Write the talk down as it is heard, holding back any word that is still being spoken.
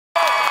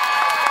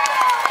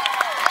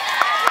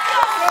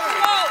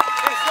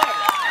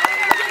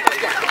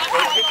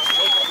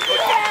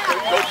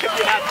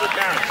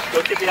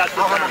Go tip the hat.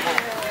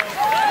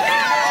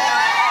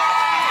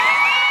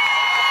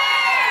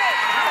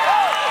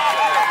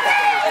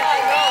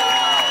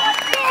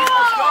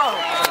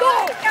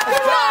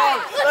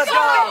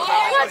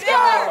 Let's go!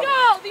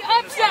 The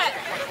upset!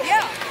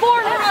 Yeah.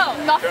 4 in a row.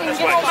 Nothing.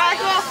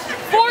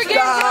 4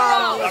 games in a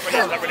row. Let's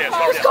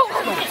go.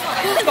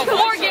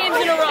 4 games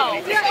in a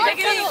row.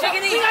 Take it easy, take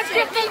it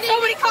easy.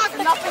 Nobody caught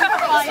nothing.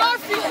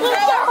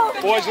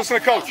 Boys, listen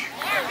to Coach.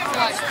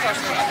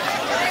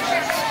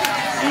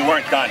 We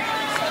weren't done,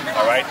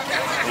 all right?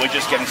 We're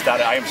just getting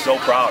started. I am so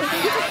proud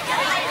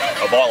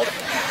of all of it,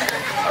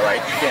 all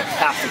right?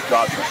 Fantastic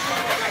job.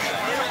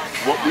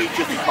 What we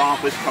just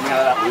accomplished coming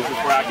out of that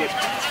losers bracket,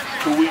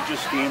 who we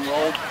just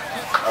steamrolled,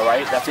 all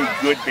right? That's a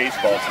good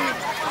baseball team,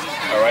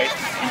 all right?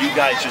 And you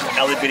guys just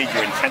elevated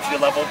your intensity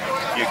level,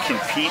 your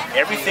compete.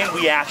 Everything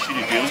we asked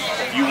you to do,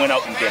 you went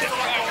out and did it,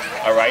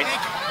 all right?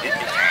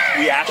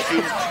 We asked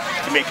you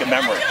to make a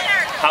memory.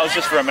 How's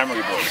this for a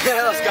memory, boys?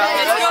 Yeah, let's go.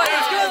 Let's go.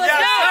 Let's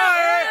go.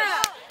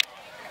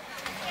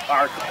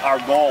 Our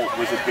goal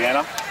was a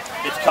banner.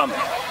 It's coming.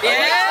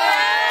 Yeah.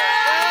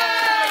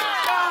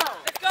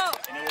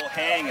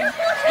 Hang in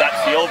that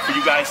field for you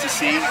guys to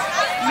see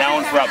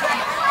now and forever.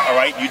 All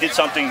right, you did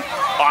something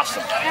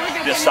awesome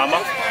this summer.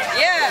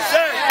 Yeah,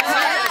 sir.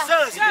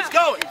 Let's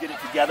go. We did it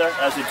together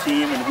as a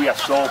team, and we are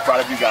so proud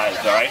of you guys.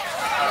 All right,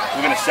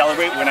 we're gonna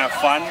celebrate. We're gonna have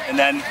fun, and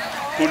then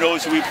who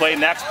knows who we play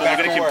next? But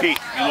we're gonna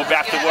compete, and we're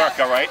back to work.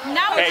 All right.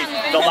 Hey,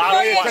 the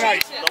loudest one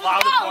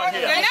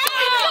here.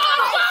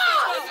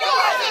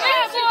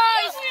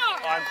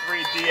 On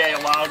 3, DA, a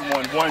loud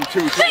one. 1,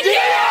 2, 3.